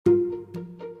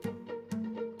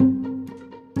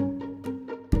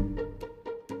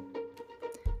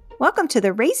Welcome to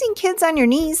the Raising Kids on Your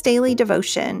Knees daily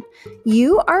devotion.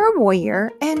 You are a warrior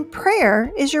and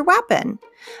prayer is your weapon.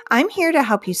 I'm here to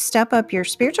help you step up your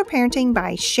spiritual parenting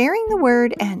by sharing the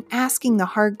word and asking the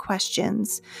hard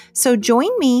questions. So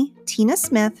join me, Tina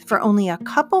Smith, for only a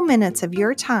couple minutes of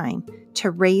your time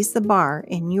to raise the bar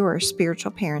in your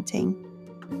spiritual parenting.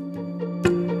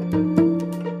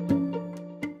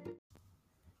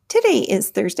 Today is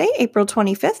Thursday, April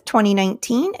 25th,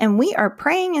 2019, and we are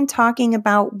praying and talking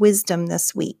about wisdom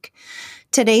this week.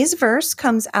 Today's verse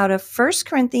comes out of 1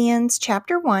 Corinthians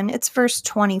chapter 1. It's verse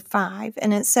 25,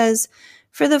 and it says,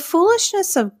 "For the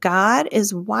foolishness of God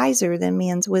is wiser than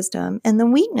man's wisdom, and the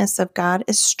weakness of God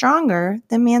is stronger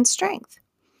than man's strength."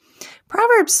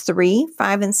 Proverbs 3,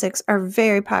 5, and 6 are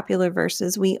very popular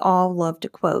verses we all love to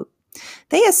quote.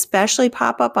 They especially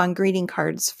pop up on greeting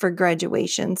cards for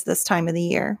graduations this time of the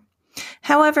year.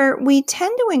 However, we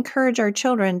tend to encourage our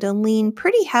children to lean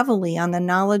pretty heavily on the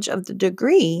knowledge of the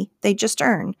degree they just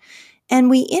earned, and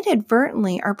we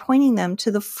inadvertently are pointing them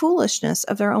to the foolishness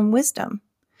of their own wisdom.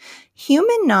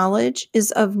 Human knowledge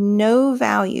is of no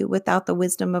value without the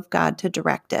wisdom of God to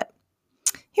direct it.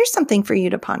 Here's something for you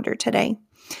to ponder today.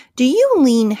 Do you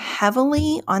lean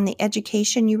heavily on the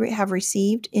education you have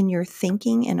received in your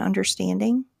thinking and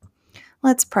understanding?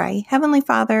 Let's pray. Heavenly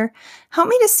Father, help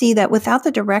me to see that without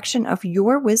the direction of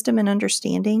your wisdom and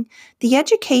understanding, the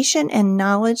education and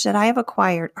knowledge that I have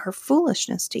acquired are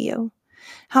foolishness to you.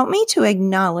 Help me to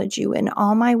acknowledge you in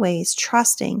all my ways,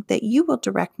 trusting that you will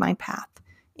direct my path.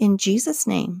 In Jesus'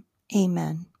 name,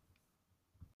 amen.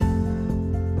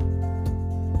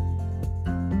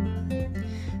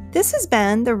 This has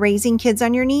been the Raising Kids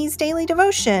on Your Knees daily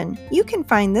devotion. You can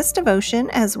find this devotion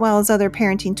as well as other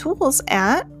parenting tools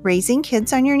at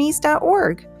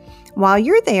raisingkidsonyourknees.org. While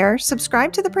you're there,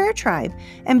 subscribe to the Prayer Tribe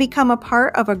and become a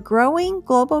part of a growing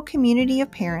global community of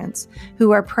parents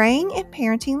who are praying and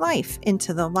parenting life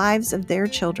into the lives of their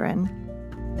children.